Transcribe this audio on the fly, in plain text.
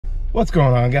What's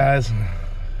going on, guys?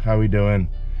 How we doing?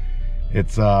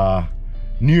 It's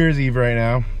New Year's Eve right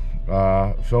now.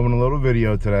 Filming a little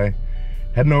video today.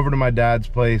 Heading over to my dad's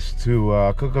place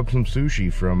to cook up some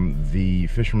sushi from the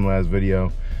Fish from last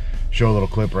video. Show a little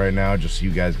clip right now just so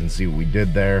you guys can see what we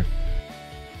did there.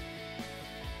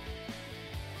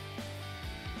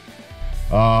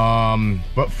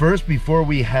 But first, before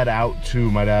we head out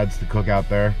to my dad's to cook out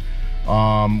there,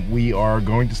 we are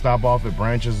going to stop off at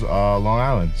Branches, Long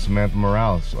Island, Samantha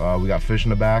Morales. We got fish in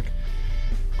the back.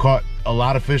 Caught a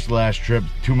lot of fish the last trip,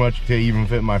 too much to even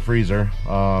fit in my freezer.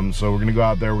 So we're gonna go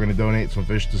out there, we're gonna donate some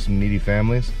fish to some needy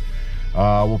families.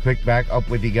 We'll pick back up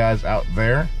with you guys out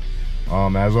there.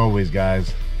 As always,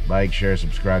 guys, like, share,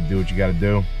 subscribe, do what you gotta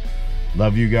do.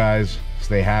 Love you guys.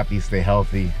 Stay happy, stay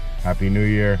healthy. Happy New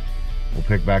Year. We'll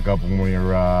pick back up when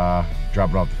we're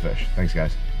dropping off the fish. Thanks,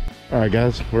 guys. All right,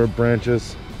 guys, we're at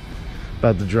Branches.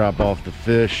 About to drop off the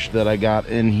fish that I got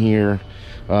in here.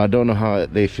 Don't know how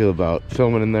they feel about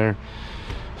filming in there.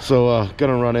 So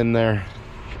gonna run in there,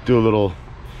 do a little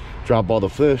drop all the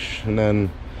fish, and then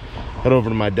head over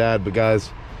to my dad. But guys,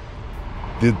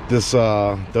 this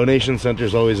donation center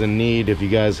is always in need. If you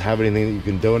guys have anything that you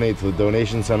can donate to the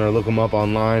donation center, look them up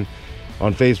online.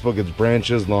 On Facebook, it's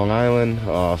Branches, Long Island.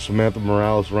 Samantha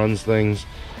Morales runs things.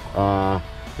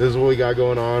 This is what we got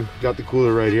going on. Got the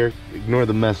cooler right here. Ignore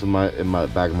the mess in my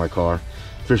back of my car,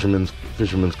 fisherman's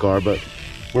car. But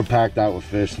we're packed out with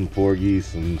fish, some porgy,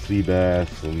 some sea bass,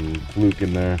 some fluke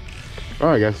in there. All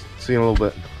right, guys. See you in a little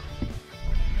bit.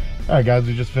 All right, guys.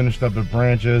 We just finished up at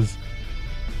Branches.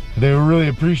 They were really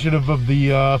appreciative of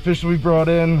the fish that we brought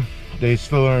in. They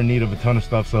still are in need of a ton of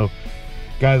stuff. So,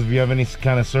 guys, if you have any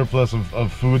kind of surplus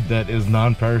of food that is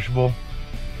non-perishable,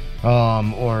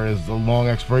 or is a long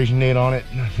expiration date on it,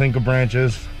 think of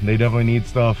Branches. They definitely need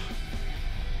stuff.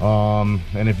 And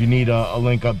if you need a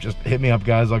link up, just hit me up,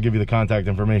 guys. I'll give you the contact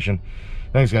information.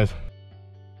 Thanks, guys.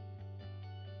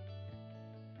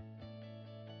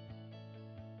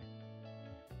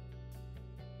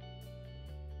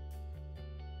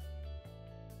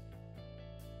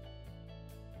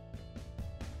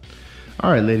 All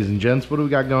right, ladies and gents, what do we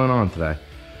got going on today?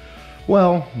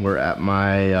 Well, we're at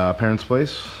my parents'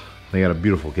 place. They got a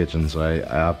beautiful kitchen, so I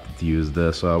opted to use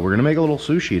this. We're gonna make a little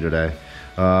sushi today.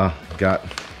 Got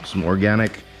some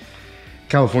organic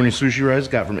California sushi rice,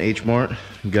 got from H Mart.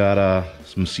 Got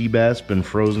some sea bass, been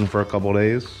frozen for a couple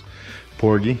days.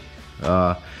 Porgy.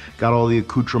 Got all the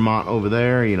accoutrement over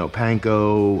there, you know,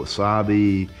 panko,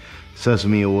 wasabi,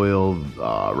 sesame oil,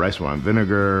 rice wine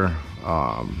vinegar.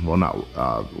 Well,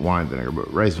 not wine vinegar,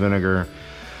 but rice vinegar.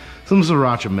 Some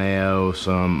sriracha mayo,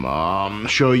 some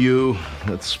shoyu.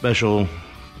 That's special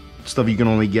stuff you can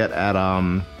only get at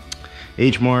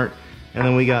H Mart. And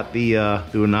then we got the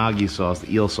unagi sauce,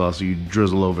 the eel sauce, so you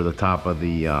drizzle over the top of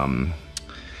the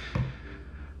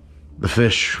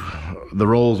fish, the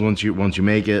rolls once you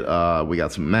make it. We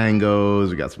got some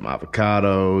mangoes, we got some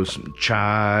avocados, some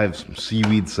chives, some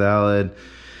seaweed salad.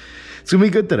 It's gonna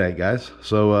be good today, guys.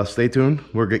 So stay tuned.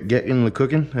 We're getting the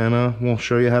cooking, and we'll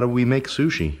show you how we make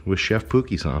sushi with Chef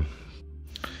Pookie-san.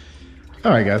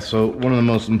 All right, guys. So one of the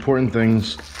most important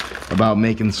things about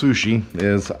making sushi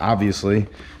is obviously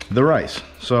the rice.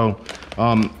 So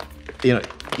you know,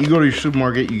 you go to your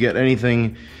supermarket, you get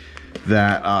anything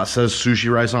that says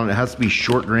sushi rice on it. It has to be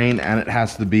short grain, and it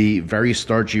has to be very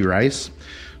starchy rice.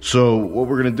 So what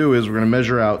we're gonna do is we're gonna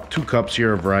measure out 2 cups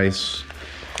here of rice.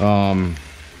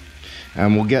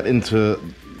 And we'll get into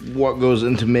what goes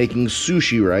into making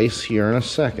sushi rice here in a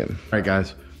second. All right,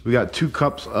 guys, we got 2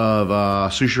 cups of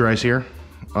sushi rice here.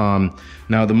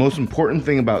 Now, the most important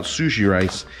thing about sushi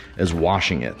rice is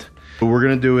washing it. What we're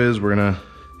gonna do is we're gonna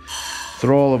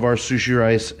throw all of our sushi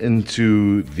rice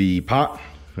into the pot,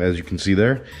 as you can see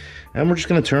there, and we're just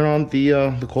gonna turn on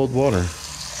the cold water.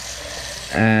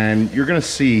 And you're gonna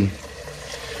see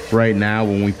right now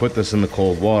when we put this in the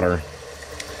cold water,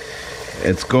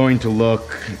 it's going to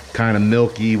look kind of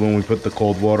milky when we put the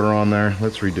cold water on there.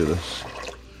 Let's redo this.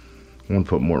 I'm gonna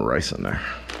put more rice in there.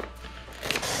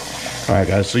 All right,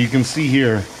 guys, so you can see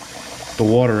here, the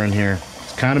water in here,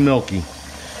 it's kind of milky.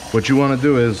 What you wanna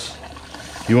do is,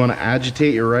 you wanna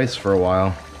agitate your rice for a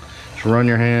while. Just run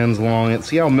your hands along it.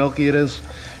 See how milky it is?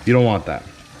 You don't want that.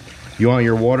 You want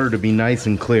your water to be nice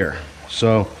and clear.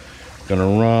 So, gonna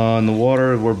run the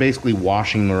water. We're basically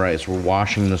washing the rice. We're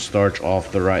washing the starch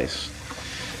off the rice.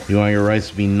 You want your rice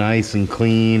to be nice and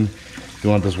clean. You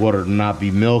want this water to not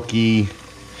be milky.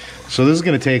 So this is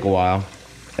gonna take a while.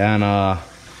 And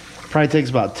probably takes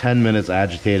about 10 minutes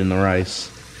agitating the rice.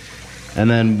 And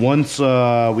then once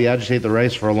we agitate the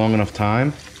rice for a long enough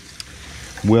time,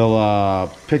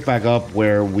 We'll pick back up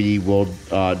where we will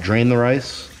drain the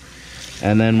rice,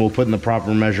 and then we'll put in the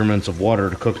proper measurements of water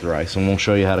to cook the rice, and we'll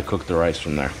show you how to cook the rice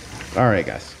from there. All right,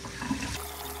 guys.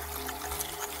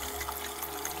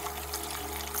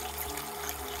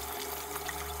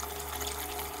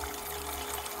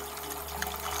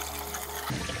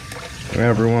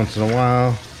 Every once in a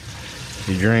while,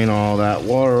 you drain all that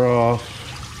water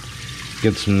off,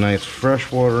 get some nice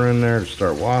fresh water in there to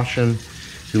start washing.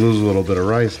 If you lose a little bit of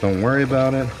rice, don't worry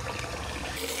about it.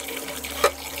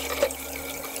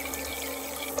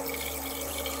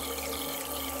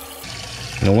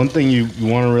 Now, one thing you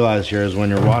want to realize here is when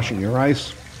you're washing your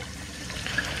rice,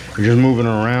 you're just moving it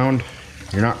around.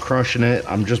 You're not crushing it.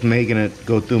 I'm just making it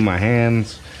go through my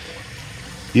hands.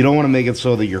 You don't want to make it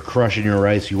so that you're crushing your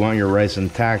rice. You want your rice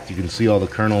intact. You can see all the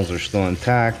kernels are still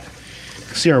intact. You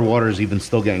can see our water is even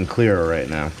still getting clearer right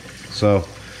now. So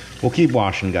we'll keep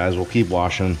washing, guys. We'll keep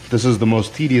washing. This is the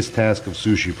most tedious task of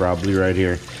sushi probably right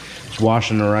here. Just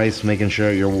washing the rice, making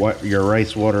sure your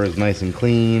rice water is nice and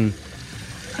clean.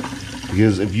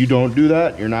 Because if you don't do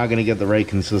that, you're not going to get the right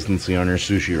consistency on your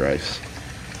sushi rice.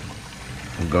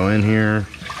 We'll go in here.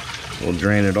 We'll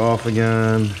drain it off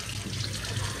again.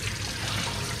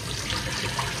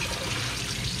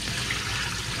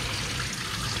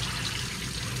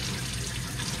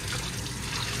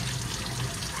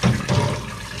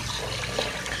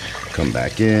 Come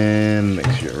back in,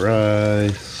 mix your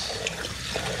rice.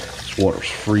 This water's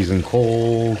freezing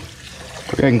cold.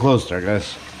 We're getting close there,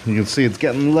 guys. You can see it's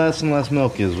getting less and less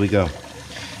milky as we go.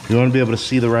 You want to be able to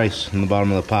see the rice in the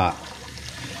bottom of the pot.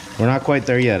 We're not quite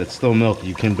there yet. It's still milky.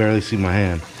 You can barely see my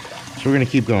hand. So we're going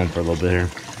to keep going for a little bit here.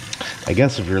 I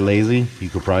guess if you're lazy, you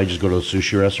could probably just go to a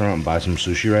sushi restaurant and buy some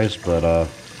sushi rice, but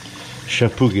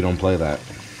Chef Pookie don't play that.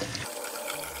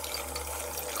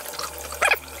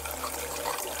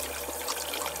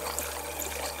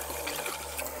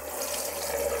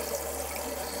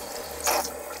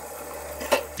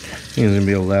 He's gonna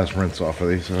be a last rinse off of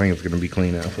these. I think it's gonna be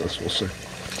clean after this. We'll see.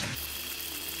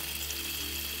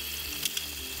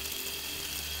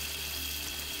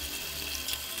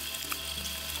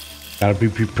 Gotta be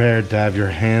prepared to have your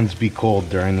hands be cold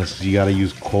during this. You gotta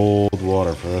use cold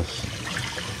water for this.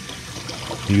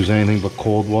 Use anything but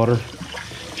cold water,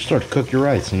 you start to cook your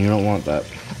rice, and you don't want that.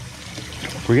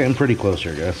 We're getting pretty close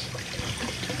here, guys.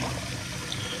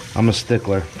 I'm a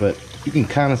stickler, but you can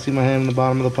kind of see my hand in the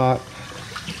bottom of the pot.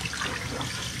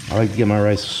 I like to get my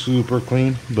rice super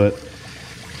clean, but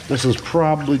this is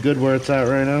probably good where it's at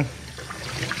right now.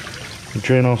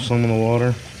 Drain off some of the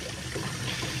water.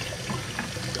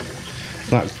 It's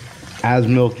not as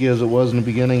milky as it was in the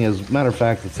beginning. As a matter of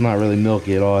fact, it's not really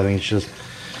milky at all. I think it's just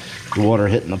the water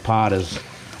hitting the pot is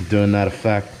doing that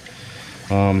effect.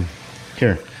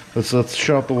 Here, let's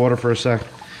shut off the water for a sec.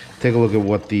 Take a look at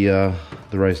what the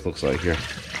rice looks like here.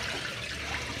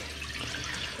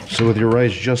 So with your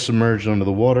rice just submerged under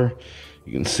the water,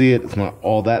 you can see it. It's not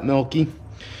all that milky.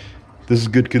 This is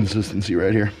good consistency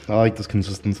right here. I like this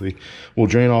consistency. We'll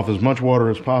drain off as much water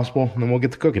as possible, and then we'll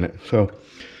get to cooking it. So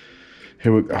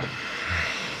here we go.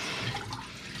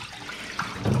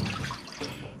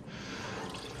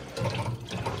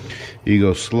 You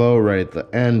go slow right at the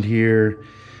end here.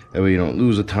 That way you don't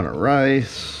lose a ton of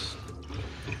rice.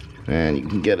 And you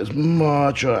can get as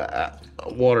much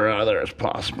water out of there as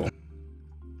possible.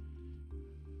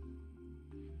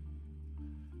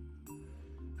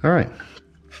 All right,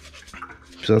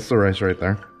 so that's the rice right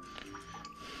there.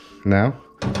 Now,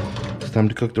 it's time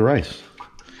to cook the rice.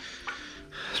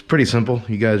 It's pretty simple.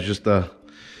 You guys just gotta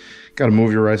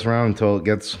move your rice around until it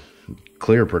gets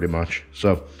clear pretty much.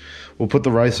 So we'll put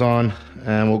the rice on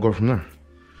and we'll go from there.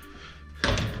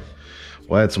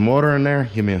 We'll add some water in there.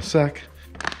 Give me a sec.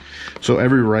 So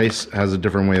every rice has a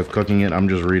different way of cooking it. I'm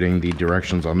just reading the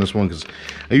directions on this one because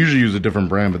I usually use a different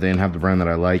brand, but they didn't have the brand that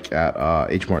I like at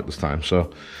H Mart this time.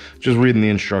 So just reading the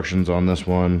instructions on this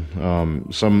one.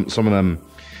 Some of them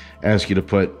ask you to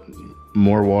put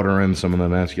more water in. Some of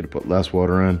them ask you to put less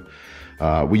water in.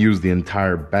 We used the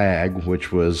entire bag,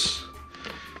 which was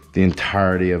the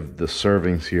entirety of the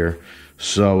servings here.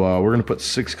 So we're gonna put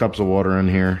 6 cups of water in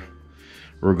here.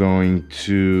 We're going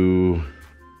to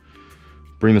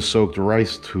bring the soaked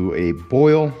rice to a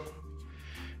boil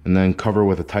and then cover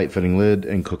with a tight fitting lid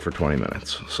and cook for 20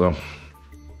 minutes. So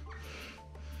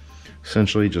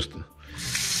essentially just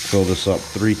fill this up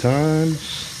 3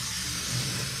 times.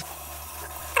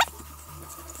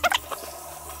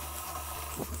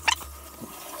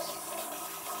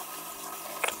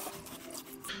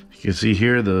 You can see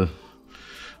here the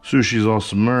sushi is all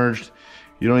submerged.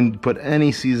 You don't need to put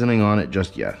any seasoning on it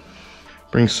just yet.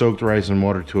 Bring soaked rice and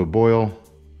water to a boil.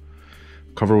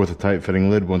 cover with a tight fitting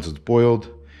lid once it's boiled,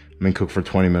 and then cook for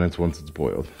 20 minutes once it's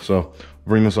boiled. So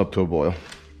bring this up to a boil.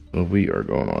 So we are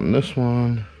going on this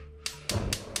one.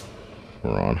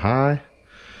 We're on high.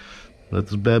 Let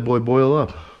this bad boy boil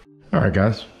up. All right,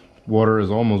 guys, water is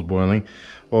almost boiling.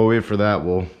 While we wait for that,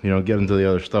 we'll get into the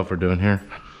other stuff we're doing here.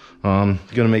 Gonna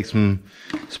make some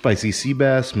spicy sea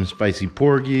bass, some spicy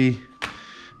porgy.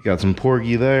 Got some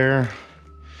porgy there.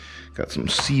 Got some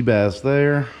sea bass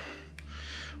there.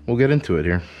 We'll get into it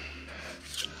here.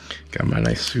 Got my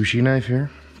nice sushi knife here.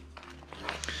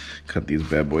 Cut these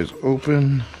bad boys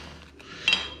open.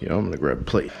 I'm gonna grab a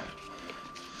plate.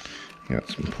 Got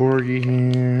some porgy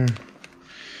here.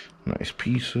 Nice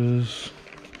pieces.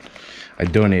 I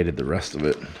donated the rest of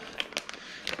it,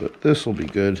 but this will be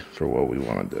good for what we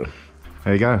want to do.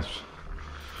 Hey guys,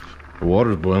 the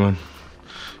water's boiling.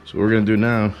 So what we're gonna do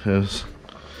now is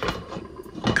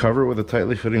cover it with a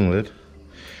tightly fitting lid,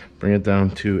 bring it down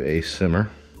to a simmer.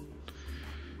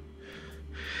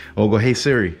 We'll go, hey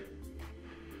Siri,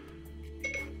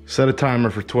 set a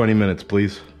timer for 20 minutes,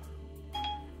 please.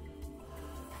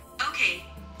 Okay,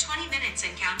 20 minutes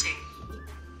and counting.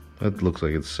 That looks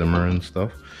like it's simmering and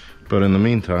stuff. But in the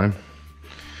meantime,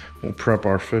 we'll prep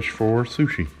our fish for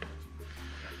sushi.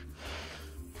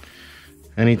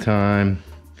 Anytime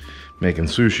making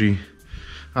sushi,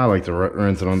 I like to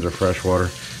rinse it under fresh water.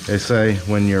 They say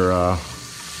when you're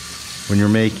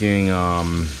making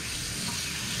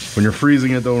when you're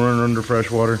freezing it, don't run it under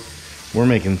fresh water. We're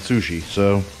making sushi,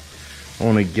 so I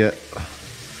want to get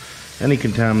any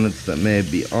contaminants that may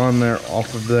be on there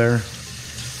off of there.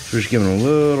 So just give it a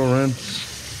little rinse.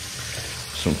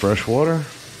 Some fresh water,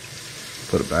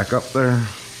 put it back up there,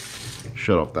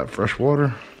 shut off that fresh water,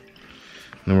 and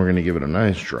then we're gonna give it a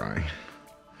nice dry.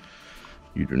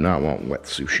 You do not want wet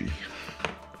sushi.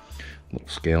 Little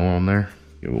scale on there,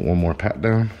 give it one more pat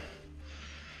down.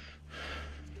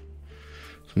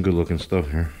 Some good looking stuff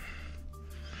here.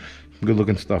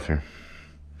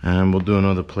 And we'll do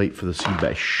another plate for the sea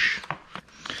bass.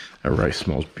 That rice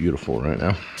smells beautiful right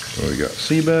now. So we got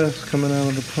sea bass coming out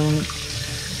of the pot.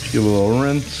 Give it a little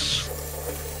rinse.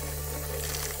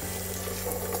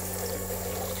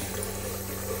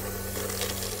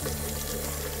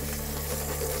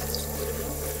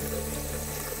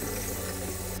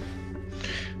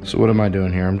 So what am I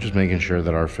doing here? I'm just making sure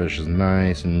that our fish is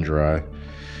nice and dry.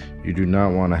 You do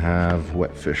not want to have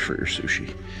wet fish for your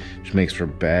sushi. Just makes for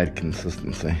bad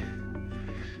consistency.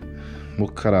 We'll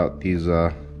cut out these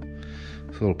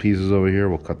little pieces over here.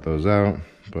 We'll cut those out,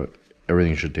 but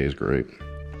everything should taste great.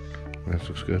 This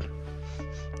looks good.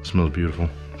 It smells beautiful.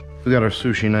 We got our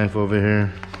sushi knife over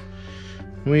here.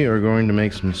 We are going to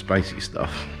make some spicy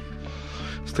stuff.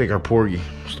 Let's take our porgy.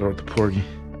 Start with the porgy.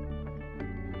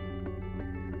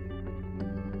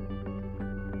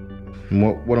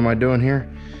 And what am I doing here?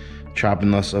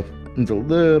 Chopping this up into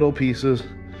little pieces.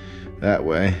 That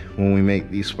way, when we make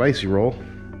the spicy roll,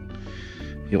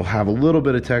 you'll have a little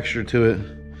bit of texture to it,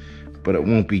 but it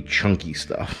won't be chunky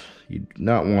stuff. You do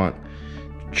not want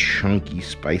chunky,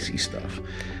 spicy stuff.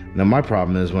 Now my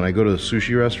problem is when I go to the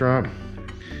sushi restaurant,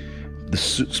 the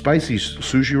spicy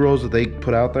sushi rolls that they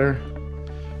put out there,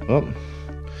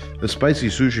 the spicy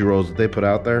sushi rolls that they put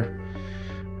out there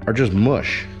are just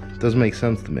mush. It doesn't make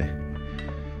sense to me.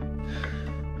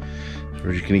 So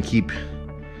we're just gonna keep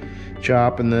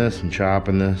chopping this,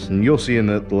 and you'll see in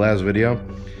the last video,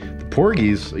 the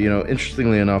porgies,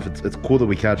 interestingly enough, it's cool that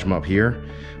we catch them up here,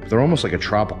 but they're almost like a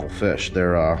tropical fish.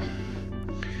 They're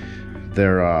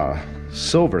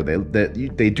silver.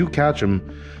 They do catch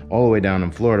them all the way down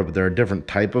in Florida, but they're a different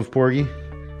type of porgy.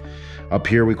 Up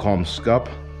here we call them scup.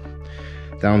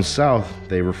 Down south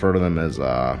they refer to them as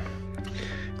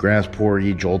grass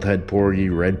porgy, jolthead porgy,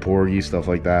 red porgy, stuff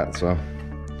like that. So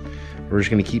we're just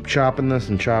gonna keep chopping this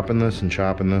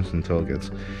until it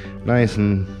gets nice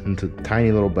and into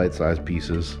tiny little bite-sized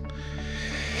pieces.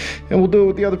 And we'll do it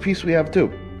with the other piece we have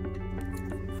too.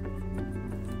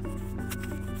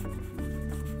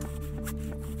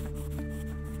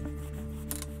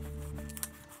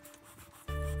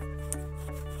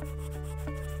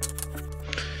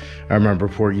 I remember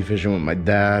porgy fishing with my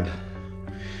dad.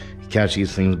 You catch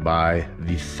these things by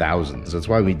the thousands. That's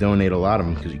why we donate a lot of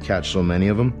them, because you catch so many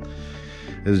of them.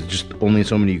 There's just only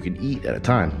so many you can eat at a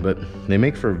time, but they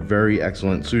make for very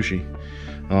excellent sushi.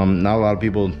 Not a lot of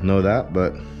people know that,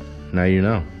 but now you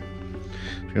know.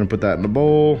 So you're gonna put that in the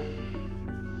bowl.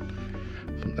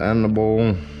 Put that in the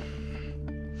bowl.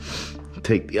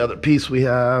 Take the other piece we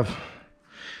have.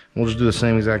 We'll just do the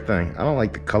same exact thing. I don't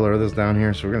like the color of this down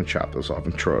here, so we're gonna chop this off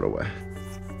and throw it away.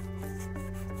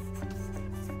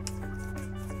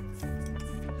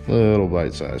 Little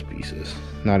bite-sized pieces.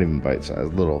 not even bite size,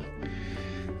 little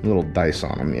dice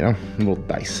on them, you know, little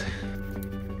dice.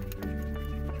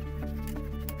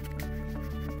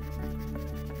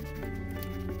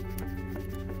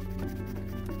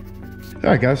 All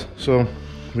right, guys, so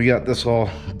we got this all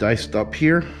diced up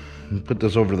here. Put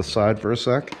this over to the side for a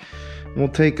sec. We'll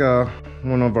take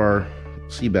one of our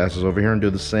sea basses over here and do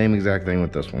the same exact thing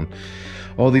with this one.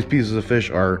 All these pieces of fish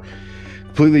are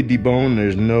completely deboned.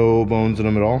 There's no bones in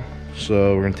them at all.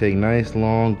 So we're gonna take nice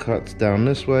long cuts down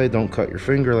this way. Don't cut your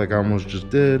finger like I almost just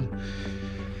did.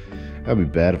 That'd be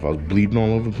bad if I was bleeding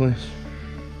all over the place.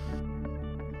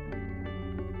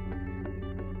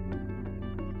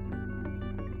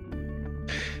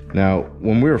 Now,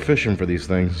 when we were fishing for these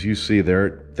things, you see they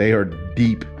are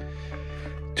deep,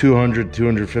 200,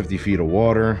 250 feet of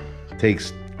water.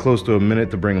 Takes close to a minute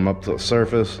to bring them up to the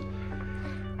surface.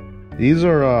 These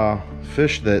are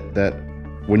fish that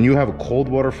when you have a cold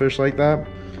water fish like that,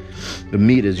 the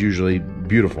meat is usually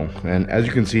beautiful. And as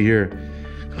you can see here,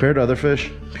 compared to other fish,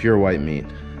 pure white meat.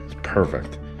 It's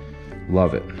perfect.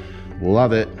 Love it.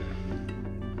 Love it.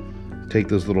 Take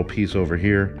this little piece over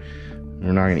here.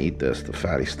 We're not gonna eat this, the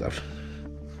fatty stuff.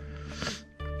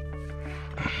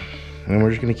 And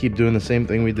we're just gonna keep doing the same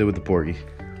thing we did with the porgy.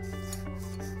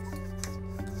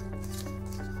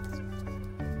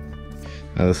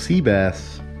 Now the sea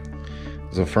bass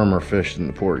is a firmer fish than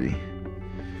the porgy.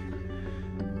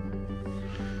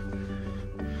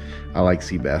 I like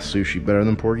sea bass sushi better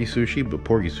than porgy sushi, but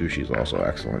porgy sushi is also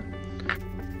excellent.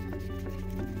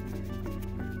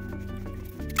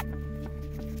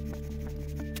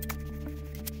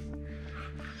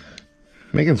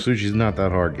 Making sushi is not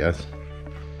that hard, guys.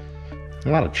 A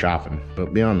lot of chopping,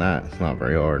 but beyond that, it's not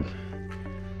very hard.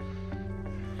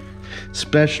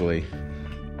 Especially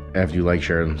after you like,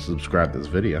 share, and subscribe to this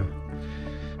video.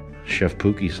 Chef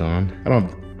Pookie-san. I don't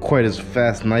have quite as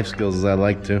fast knife skills as I'd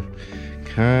like to.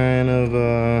 Kind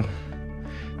of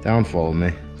downfall of me.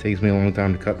 It takes me a long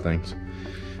time to cut things.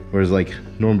 Whereas like,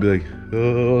 normally be like,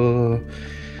 oh,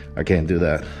 I can't do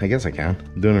that. I guess I can.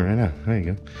 I'm doing it right now. There you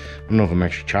go. I don't know if I'm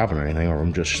actually chopping or anything, or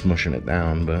I'm just smushing it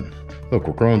down, but look,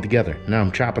 we're growing together. Now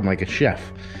I'm chopping like a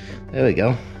chef. There we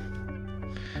go.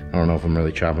 I don't know if I'm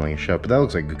really chopping like a chef, but that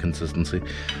looks like good consistency.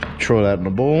 Throw that in a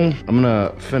bowl. I'm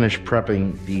gonna finish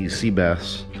prepping the sea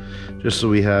bass, just so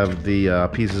we have the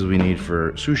pieces we need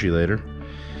for sushi later.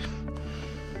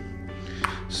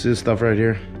 See this stuff right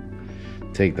here?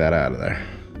 Take that out of there.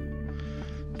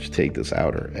 Just take this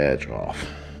outer edge off.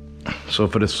 So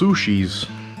for the sushis,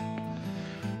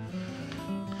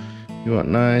 you want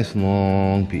nice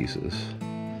long pieces.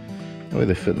 That way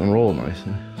they fit in the roll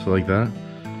nicely. So like that.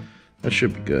 That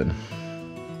should be good.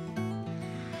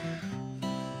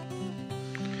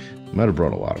 Might have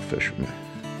brought a lot of fish with me.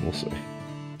 We'll see.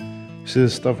 See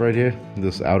this stuff right here?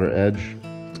 This outer edge?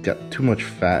 It's got too much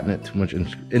fat in it, too much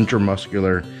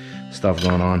intramuscular stuff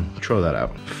going on. Throw that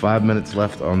out. 5 minutes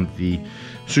left on the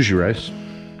sushi rice.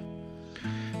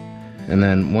 And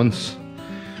then once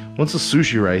the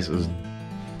sushi rice is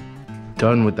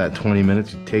done with that 20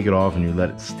 minutes, you take it off and you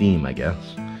let it steam, I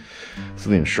guess. That's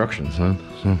the instructions, huh?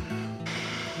 So,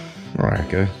 alright,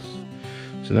 guys.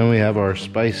 So then we have our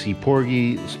spicy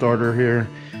porgy starter here.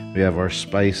 We have our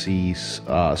spicy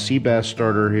sea bass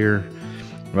starter here.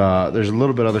 There's a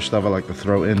little bit of other stuff I like to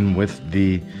throw in with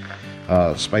the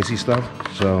spicy stuff.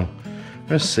 So I'm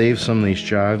gonna save some of these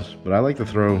chives, but I like to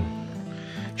throw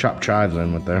chopped chives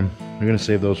in with them. We're gonna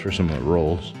save those for some of the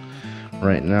rolls.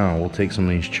 Right now, we'll take some of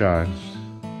these chives.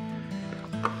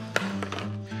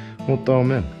 We'll throw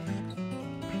them in.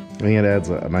 I think it adds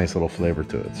a nice little flavor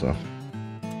to it, so.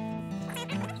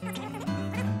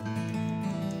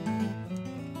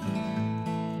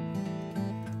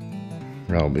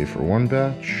 That'll be for one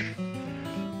batch.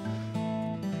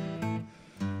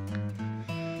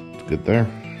 It's good there.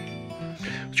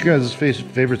 What's your guys'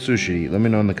 favorite sushi to eat? Let me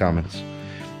know in the comments.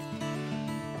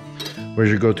 Where's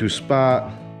your go-to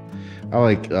spot? I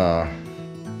like, there's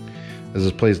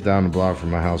this place down the block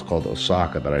from my house called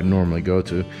Osaka that I normally go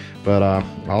to. But I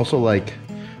also like,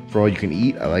 for all you can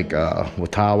eat, I like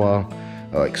Watawa.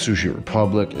 I like Sushi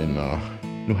Republic in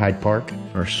New Hyde Park.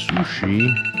 Our sushi,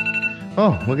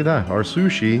 oh, look at that. Our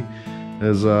sushi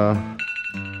is,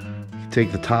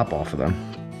 take the top off of them.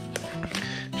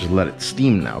 Just let it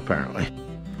steam now, apparently.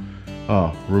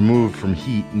 Oh, remove from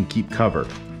heat and keep covered.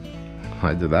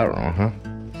 I did that wrong, huh?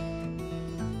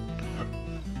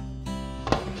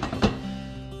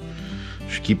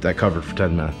 Should keep that covered for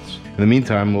 10 minutes. In the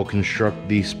meantime, we'll construct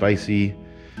the spicy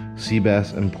sea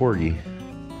bass and porgy.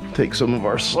 Take some of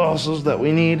our sauces that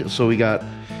we need. So we got,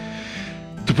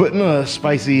 to put in the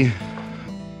spicy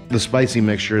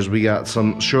mixtures, we got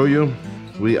some shoyu,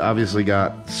 we obviously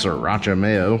got sriracha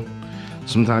mayo.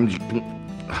 Sometimes you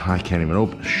can, I can't even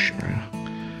open shit.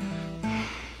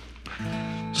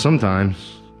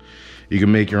 Sometimes you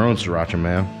can make your own sriracha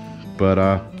mayo, but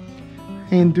I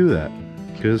ain't do that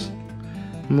because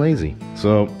I'm lazy.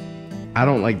 So I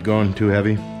don't like going too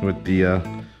heavy with the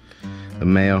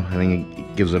mayo. I think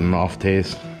it gives it an off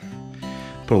taste.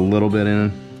 Put a little bit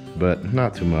in, but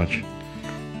not too much.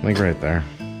 Like right there.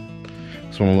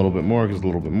 This one a little bit more, because a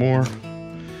little bit more.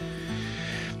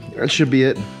 That should be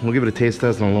it. We'll give it a taste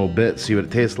test in a little bit, see what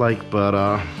it tastes like.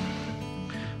 But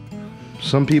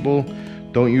some people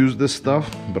don't use this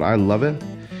stuff, but I love it.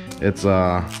 It's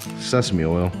sesame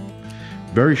oil.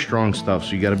 Very strong stuff,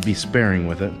 so you gotta be sparing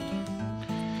with it.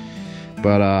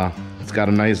 But it's got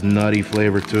a nice nutty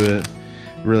flavor to it.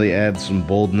 Really adds some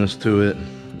boldness to it.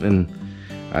 And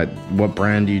what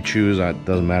brand do you choose? It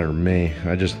doesn't matter to me.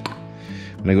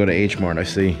 When I go to H Mart, I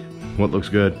see what looks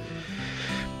good.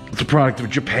 It's a product of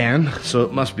Japan, so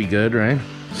it must be good, right?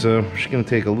 So I'm just gonna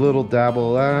take a little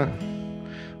dabble of that.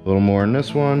 A little more in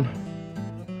this one.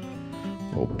 A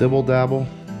little dibble dabble.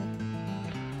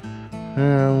 And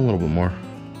a little bit more.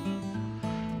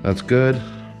 That's good.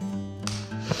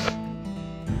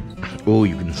 Oh,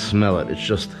 you can smell it. It's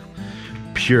just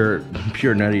pure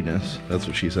nuttiness. That's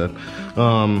what she said.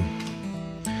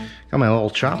 Got my little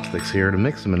chopsticks here to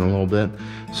mix them in a little bit.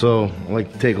 So I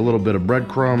like to take a little bit of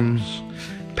breadcrumbs,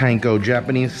 panko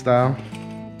Japanese style.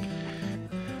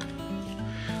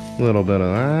 A little bit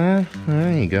of that.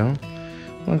 There you go.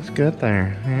 Looks good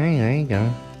there. There you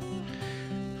go.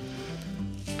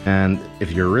 And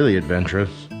if you're really adventurous,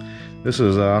 this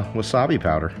is wasabi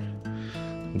powder.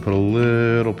 We'll put a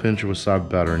little pinch of wasabi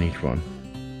powder in each one.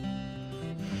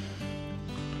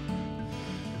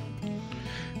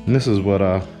 And this is what,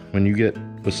 when you get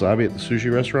wasabi at the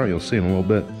sushi restaurant, you'll see in a little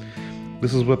bit.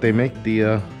 This is what they make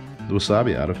the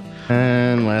wasabi out of.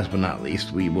 And last but not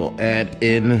least, we will add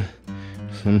in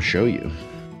some shoyu.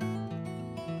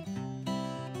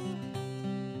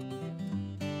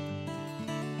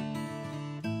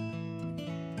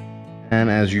 And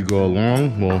as you go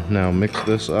along, we'll now mix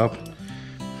this up.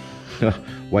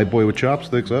 White boy with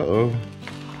chopsticks, uh-oh.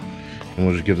 And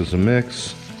we'll just give this a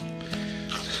mix.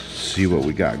 See what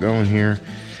we got going here.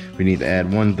 We need to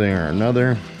add one thing or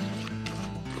another.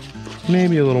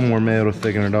 Maybe a little more mayo to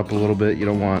thicken it up a little bit. You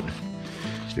don't want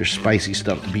your spicy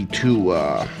stuff to be too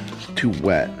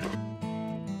wet.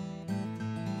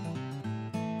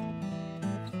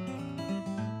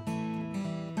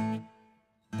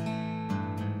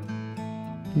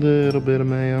 Little bit of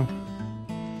mayo.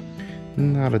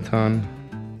 Not a ton.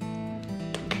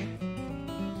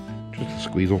 Just a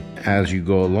squeezle. As you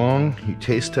go along, you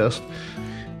taste test.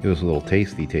 Give us a little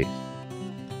tasty taste.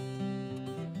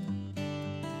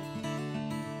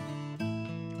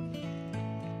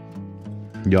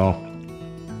 Y'all,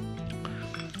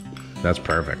 that's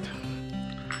perfect.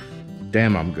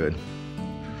 Damn, I'm good.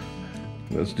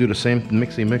 Let's do the same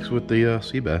mixy mix with the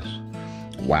sea bass.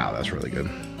 Wow, that's really good.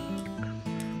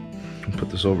 Put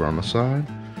this over on the side.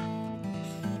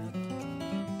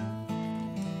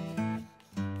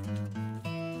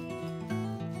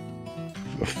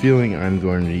 A feeling I'm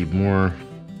going to need more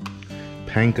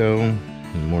panko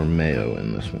and more mayo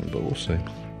in this one, but we'll see.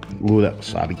 Ooh, that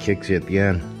wasabi kicks you at the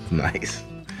end. Nice.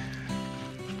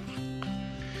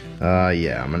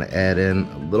 Yeah, I'm gonna add in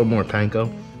a little more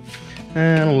panko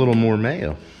and a little more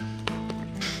mayo.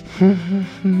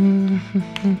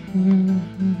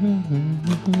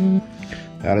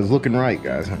 That is looking right,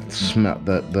 guys. Smell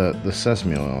the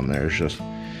sesame oil in there is just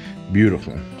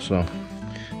beautiful. So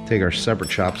take our separate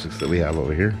chopsticks that we have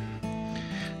over here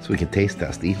so we can taste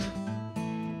test these.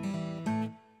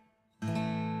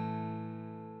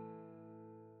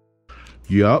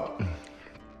 Yup.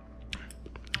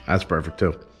 That's perfect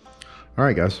too.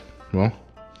 Alright guys, well,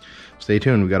 stay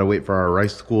tuned. We gotta wait for our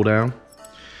rice to cool down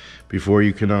before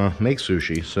you can make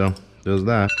sushi. So there's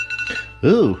that.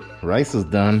 Ooh, rice is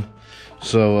done.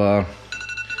 So I'm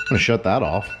gonna shut that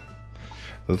off.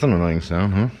 That's an annoying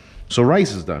sound, huh? So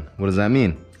rice is done. What does that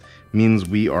mean? It means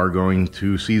we are going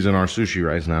to season our sushi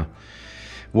rice now.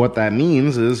 What that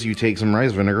means is you take some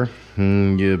rice vinegar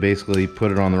and you basically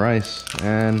put it on the rice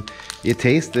and you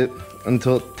taste it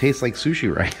until it tastes like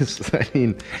sushi rice. I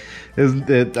mean,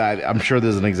 I'm sure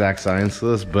there's an exact science to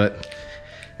this, but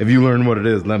if you learn what it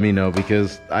is, let me know,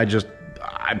 because I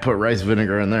put rice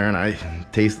vinegar in there and I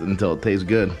taste it until it tastes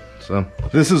good. So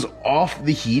this is off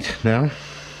the heat now.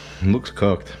 It looks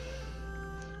cooked.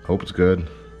 Hope it's good.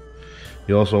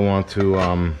 You also want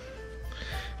to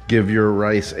give your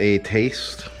rice a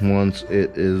taste once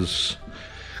it is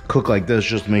cooked like this,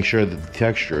 just to make sure that the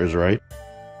texture is right.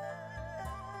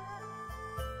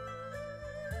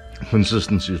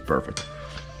 Consistency is perfect.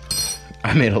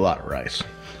 I made a lot of rice.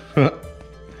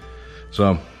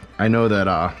 So I know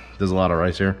that there's a lot of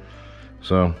rice here.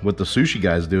 So what the sushi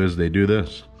guys do is they do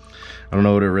this. I don't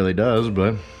know what it really does,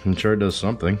 but I'm sure it does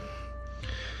something.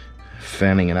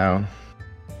 Fanning it out.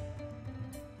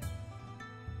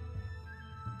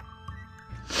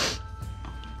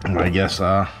 And I guess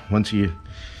once you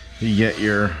get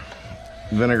your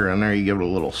vinegar in there, you give it a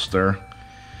little stir.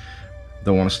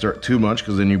 Don't want to stir it too much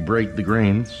because then you break the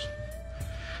grains.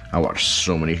 I watch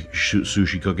so many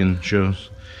sushi cooking shows.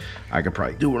 I could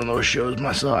probably do one of those shows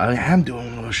myself. I am doing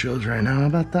one of those shows right now. How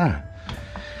about that?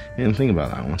 I didn't think about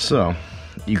that one. So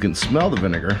you can smell the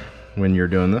vinegar when you're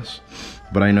doing this,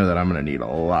 but I know that I'm gonna need a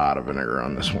lot of vinegar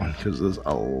on this one because there's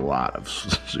a lot of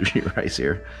sushi rice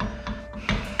here.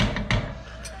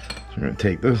 So we're gonna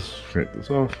take this, scrape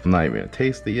this off. I'm not even gonna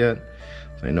taste it yet.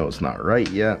 So I know it's not right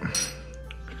yet.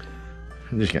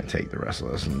 I'm just gonna take the rest of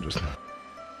this and just...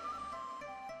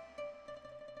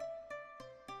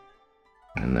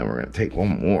 And then we're gonna take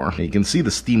one more. You can see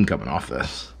the steam coming off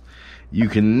this. You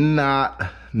cannot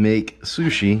make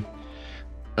sushi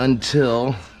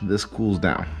until this cools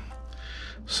down.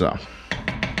 So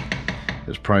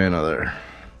there's probably another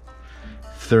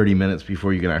 30 minutes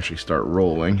before you can actually start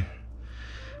rolling.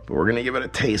 But we're gonna give it a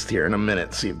taste here in a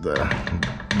minute, see if the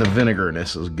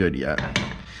vinegarness is good yet.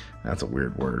 That's a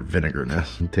weird word,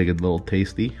 vinegarness. Take a little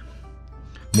tasty.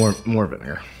 More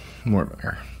vinegar, more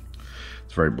vinegar.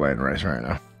 It's very bland rice right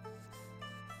now.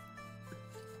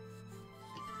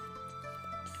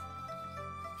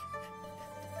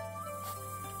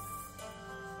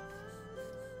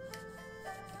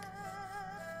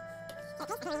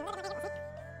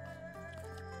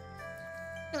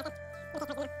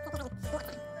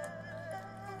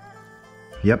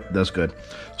 Yep, that's good.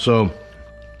 So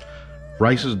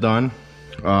rice is done.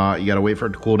 You gotta wait for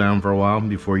it to cool down for a while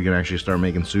before you can actually start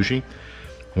making sushi.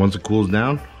 Once it cools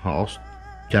down, I'll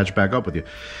catch back up with you.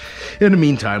 In the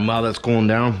meantime, while that's cooling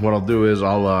down, what I'll do is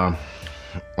I'll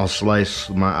slice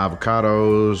my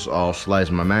avocados, I'll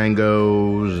slice my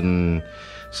mangoes, and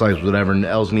slice whatever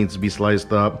else needs to be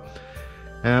sliced up,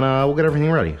 and we'll get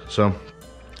everything ready. So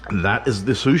that is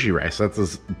the sushi rice.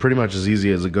 That's pretty much as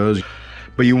easy as it goes.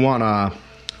 But you want a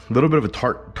little bit of a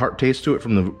tart taste to it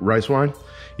from the rice wine.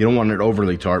 You don't want it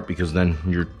overly tart because then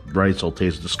your rice will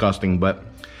taste disgusting. But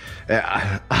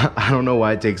I don't know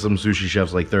why it takes some sushi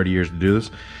chefs like 30 years to do this,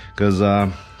 because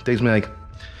it takes me like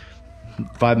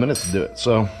 5 minutes to do it.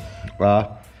 So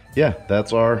yeah,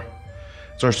 that's our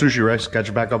sushi rice. Catch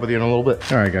you back up with you in a little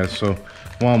bit. All right, guys. So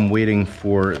while I'm waiting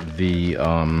for the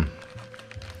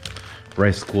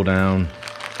rice to cool down,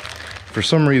 for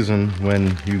some reason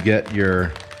when you get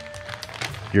your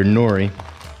nori,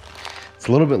 it's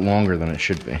a little bit longer than it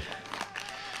should be.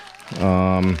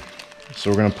 So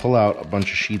we're gonna pull out a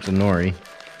bunch of sheets of nori.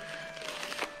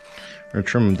 We're gonna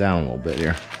trim them down a little bit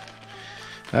here.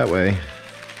 That way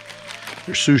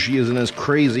your sushi isn't as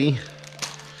crazy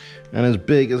and as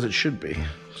big as it should be.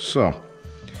 So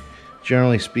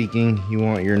generally speaking, you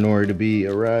want your nori to be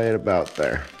right about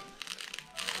there.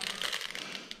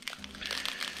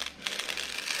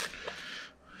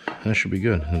 That should be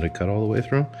good. Did I cut all the way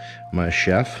through? My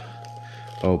chef.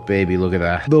 Oh baby, look at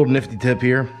that. Little nifty tip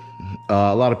here.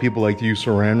 A lot of people like to use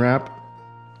saran wrap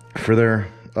for their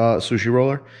sushi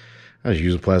roller. I just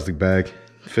use a plastic bag.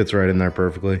 Fits right in there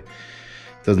perfectly.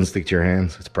 Doesn't stick to your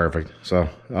hands. It's perfect. So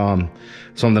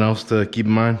something else to keep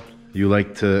in mind. You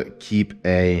like to keep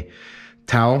a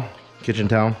towel, kitchen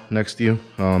towel, next to you.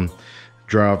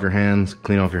 Dry off your hands,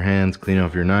 clean off your hands, clean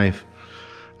off your knife.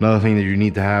 Another thing that you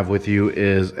need to have with you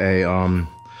is a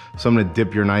something to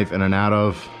dip your knife in and out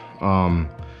of.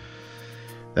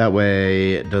 That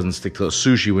way it doesn't stick to the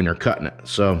sushi when you're cutting it.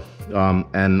 So,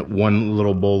 and one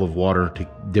little bowl of water to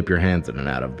dip your hands in and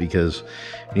out of, because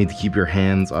you need to keep your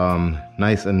hands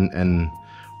nice and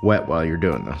wet while you're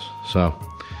doing this. So,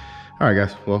 all right,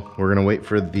 guys. Well, we're gonna wait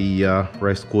for the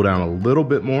rice to cool down a little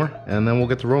bit more, and then we'll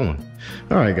get to rolling.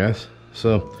 All right, guys.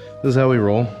 So this is how we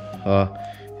roll.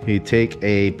 You take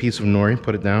a piece of nori,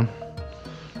 put it down.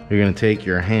 You're gonna take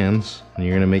your hands, and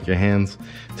you're gonna make your hands,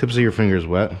 tips of your fingers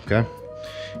wet, okay?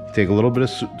 You take a little bit of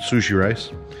sushi rice,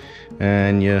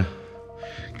 and you're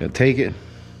gonna take it,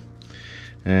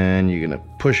 and you're gonna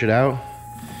push it out.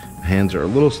 The hands are a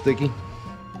little sticky.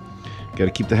 You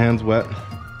gotta keep the hands wet.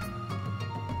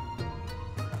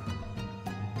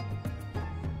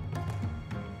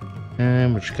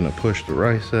 And we're just gonna push the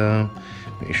rice out.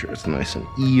 Make sure it's nice and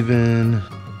even.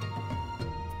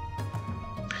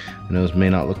 I know this may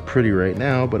not look pretty right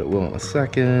now, but it will in a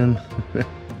second.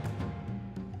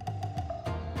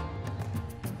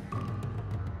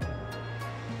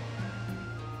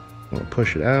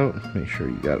 push it out. Make sure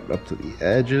you got it up to the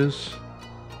edges.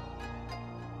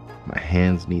 My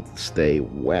hands need to stay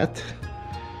wet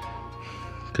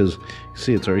because you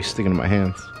see it's already sticking to my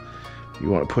hands.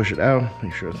 You want to push it out,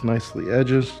 make sure it's nice to the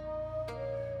edges.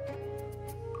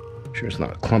 Make sure it's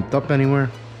not clumped up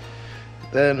anywhere.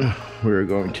 Then we're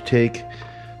going to take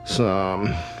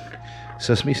some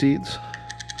sesame seeds.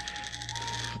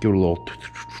 Give it a little.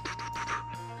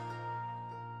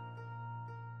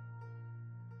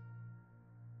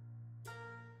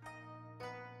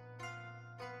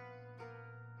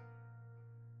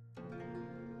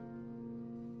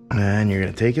 And you're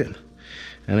gonna take it,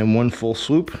 and in one full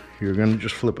swoop, you're gonna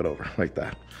just flip it over like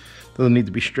that. Doesn't need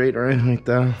to be straight or anything like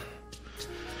that.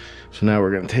 So now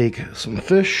we're gonna take some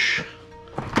fish,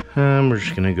 and we're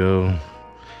just gonna go a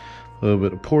little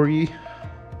bit of porgy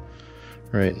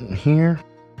right in here.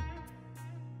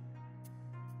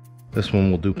 This one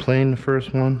we'll do plain, the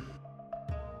first one.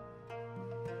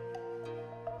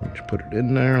 Just put it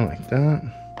in there like that.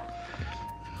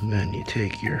 And then you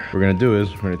take your, what we're gonna do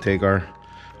is, we're gonna take our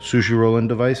sushi rolling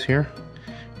device here.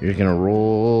 You're gonna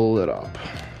roll it up.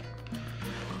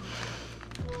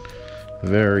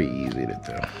 Very easy to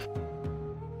do.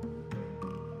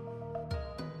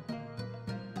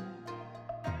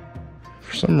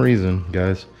 For some reason,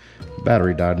 guys,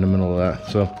 battery died in the middle of that.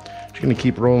 So just gonna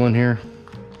keep rolling here.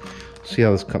 See how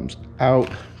this comes out,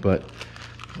 but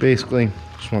basically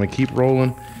just wanna keep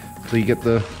rolling until you get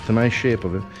the nice shape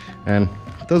of it. And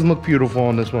it doesn't look beautiful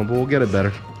on this one, but we'll get it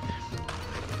better.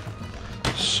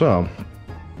 So,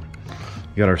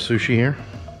 we got our sushi here.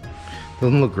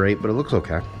 Doesn't look great, but it looks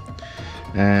okay.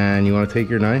 And you want to take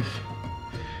your knife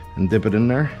and dip it in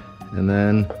there, and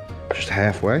then just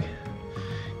halfway.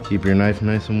 Keep your knife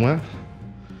nice and wet.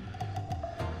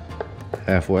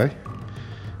 Halfway.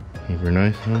 Keep your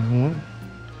knife nice and wet.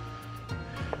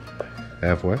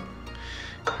 Halfway.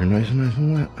 You're nice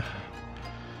and wet.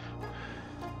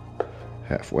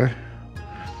 Halfway.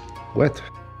 Wet.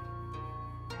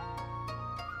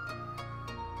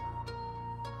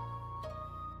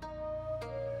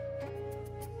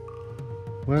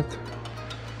 Wet.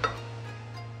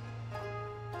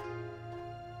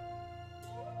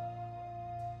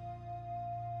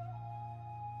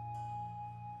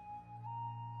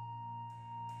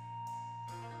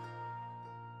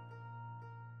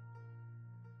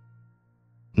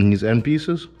 And these end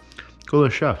pieces go to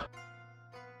the chef.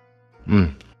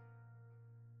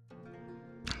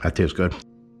 That tastes good.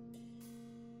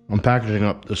 I'm packaging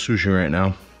up the sushi right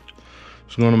now.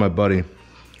 It's going to my buddy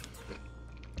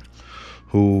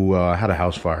who had a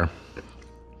house fire,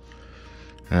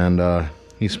 and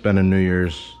he's spending New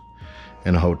Year's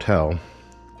in a hotel,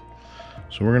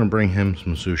 so we're gonna bring him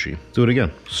some sushi. Let's do it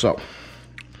again. So,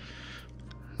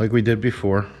 like we did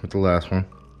before with the last one,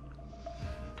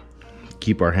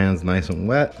 keep our hands nice and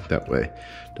wet, that way it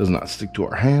does not stick to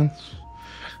our hands.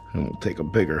 And we'll take a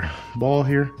bigger ball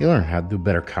here. You learn how to do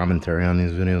better commentary on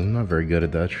these videos. I'm not very good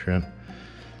at that shit,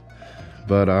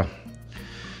 but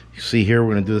you see here,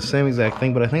 we're gonna do the same exact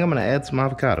thing, but I think I'm gonna add some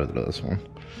avocado to this one.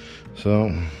 So,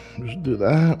 just do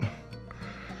that.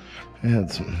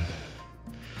 Add some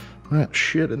of that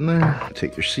shit in there.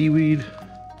 Take your seaweed,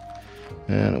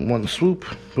 and in one swoop,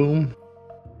 boom.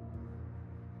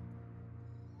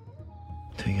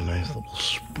 Take a nice little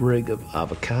sprig of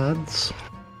avocados.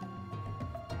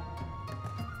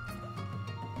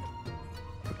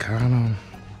 Avocado.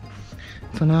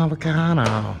 It's an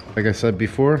avocado. Like I said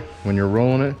before, when you're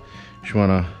rolling it, you just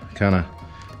want to kind of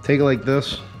take it like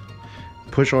this,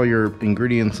 push all your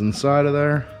ingredients inside of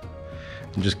there,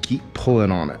 and just keep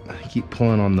pulling on it. Keep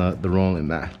pulling on the rolling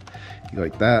mat. You go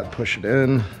like that, push it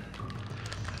in,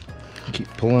 keep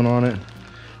pulling on it,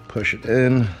 push it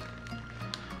in,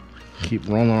 keep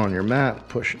rolling on your mat,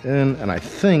 push it in, and I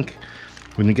think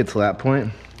when you get to that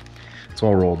point, it's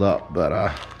all rolled up, but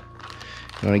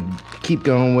you want to keep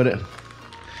going with it.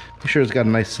 Make sure it's got a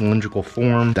nice cylindrical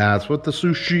form. That's what the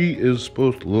sushi is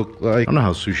supposed to look like. I don't know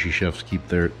how sushi chefs keep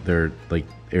their like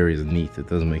areas neat. It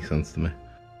doesn't make sense to me.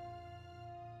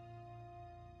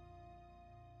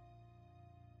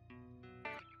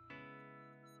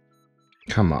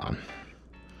 Come on.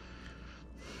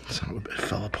 Son of a bitch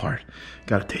fell apart.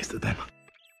 Gotta taste it then.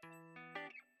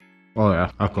 Oh yeah,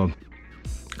 that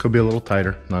could be a little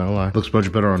tighter, not gonna lie. Looks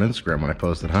much better on Instagram when I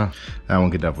post it, huh? That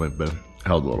one could definitely be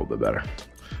held a little bit better.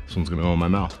 This one's gonna go in my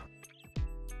mouth.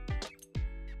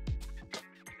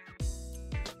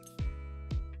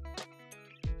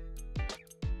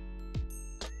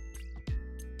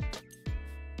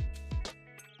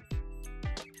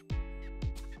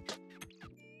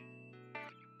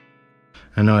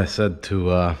 I know I said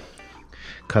to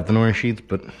cut the nori sheets,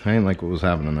 but I didn't like what was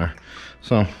happening there.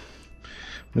 So I'm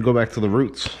gonna go back to the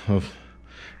roots of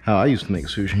how I used to make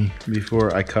sushi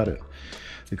before I cut it.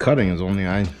 The cutting is only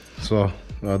I saw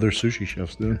other sushi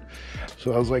chefs doing.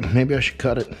 So I was like, maybe I should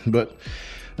cut it, but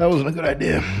that wasn't a good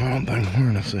idea. I don't think. We're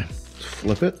gonna say,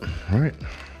 flip it, all right.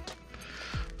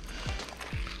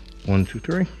 1, 2,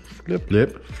 3, flip,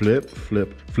 flip, flip,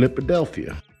 flip,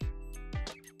 Flipadelphia.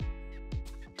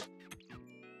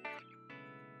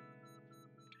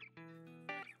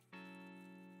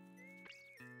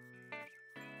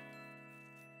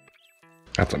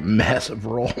 That's a massive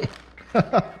roll. It's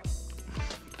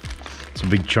a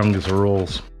big chungus of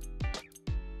rolls.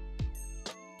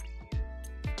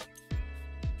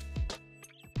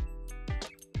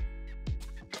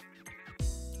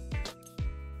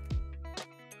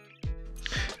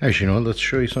 Actually, you know what? Let's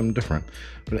show you something different.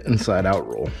 An inside out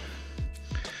roll.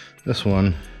 This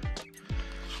one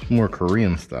is more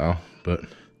Korean style, but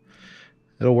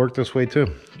it'll work this way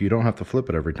too. You don't have to flip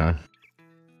it every time.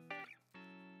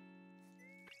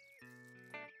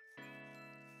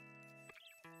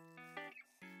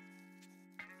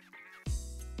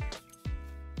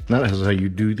 That is how you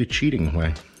do the cheating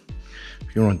way.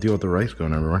 If you don't want to deal with the rice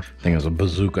going everywhere. Thing is a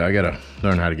bazooka. I gotta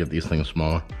learn how to get these things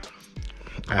smaller.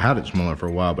 I had it smaller for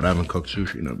a while, but I haven't cooked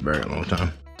sushi in a very long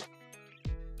time.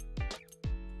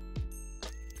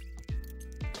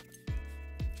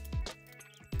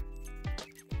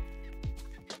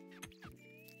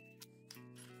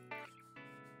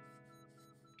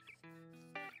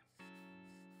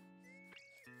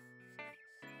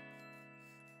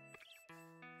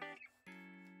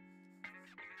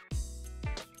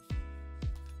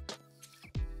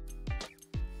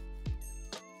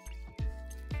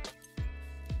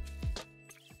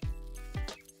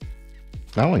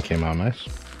 That one came out nice.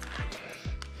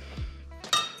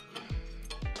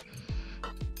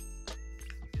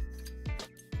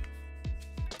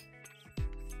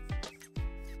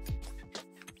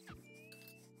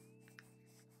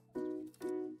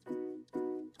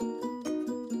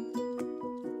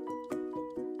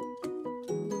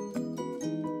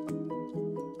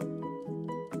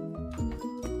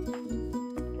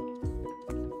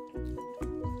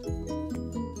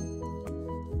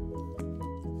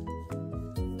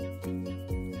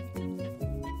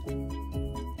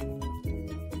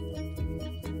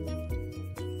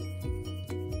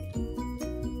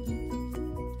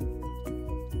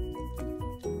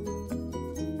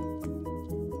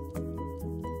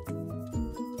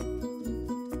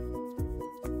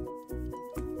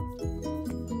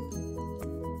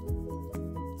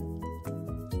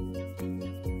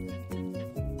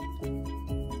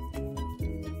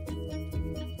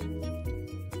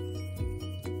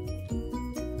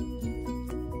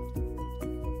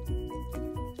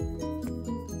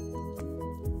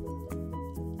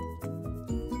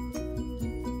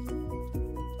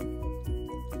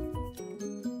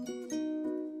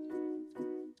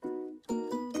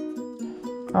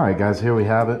 All right, guys, here we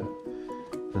have it.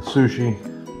 The sushi.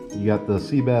 You got the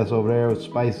sea bass over there, it's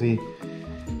spicy.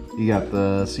 You got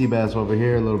the sea bass over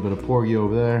here, a little bit of porgy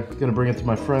over there. Gonna bring it to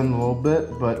my friend in a little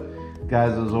bit, but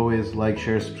guys, as always, like,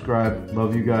 share, subscribe.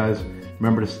 Love you guys.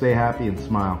 Remember to stay happy and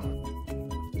smile.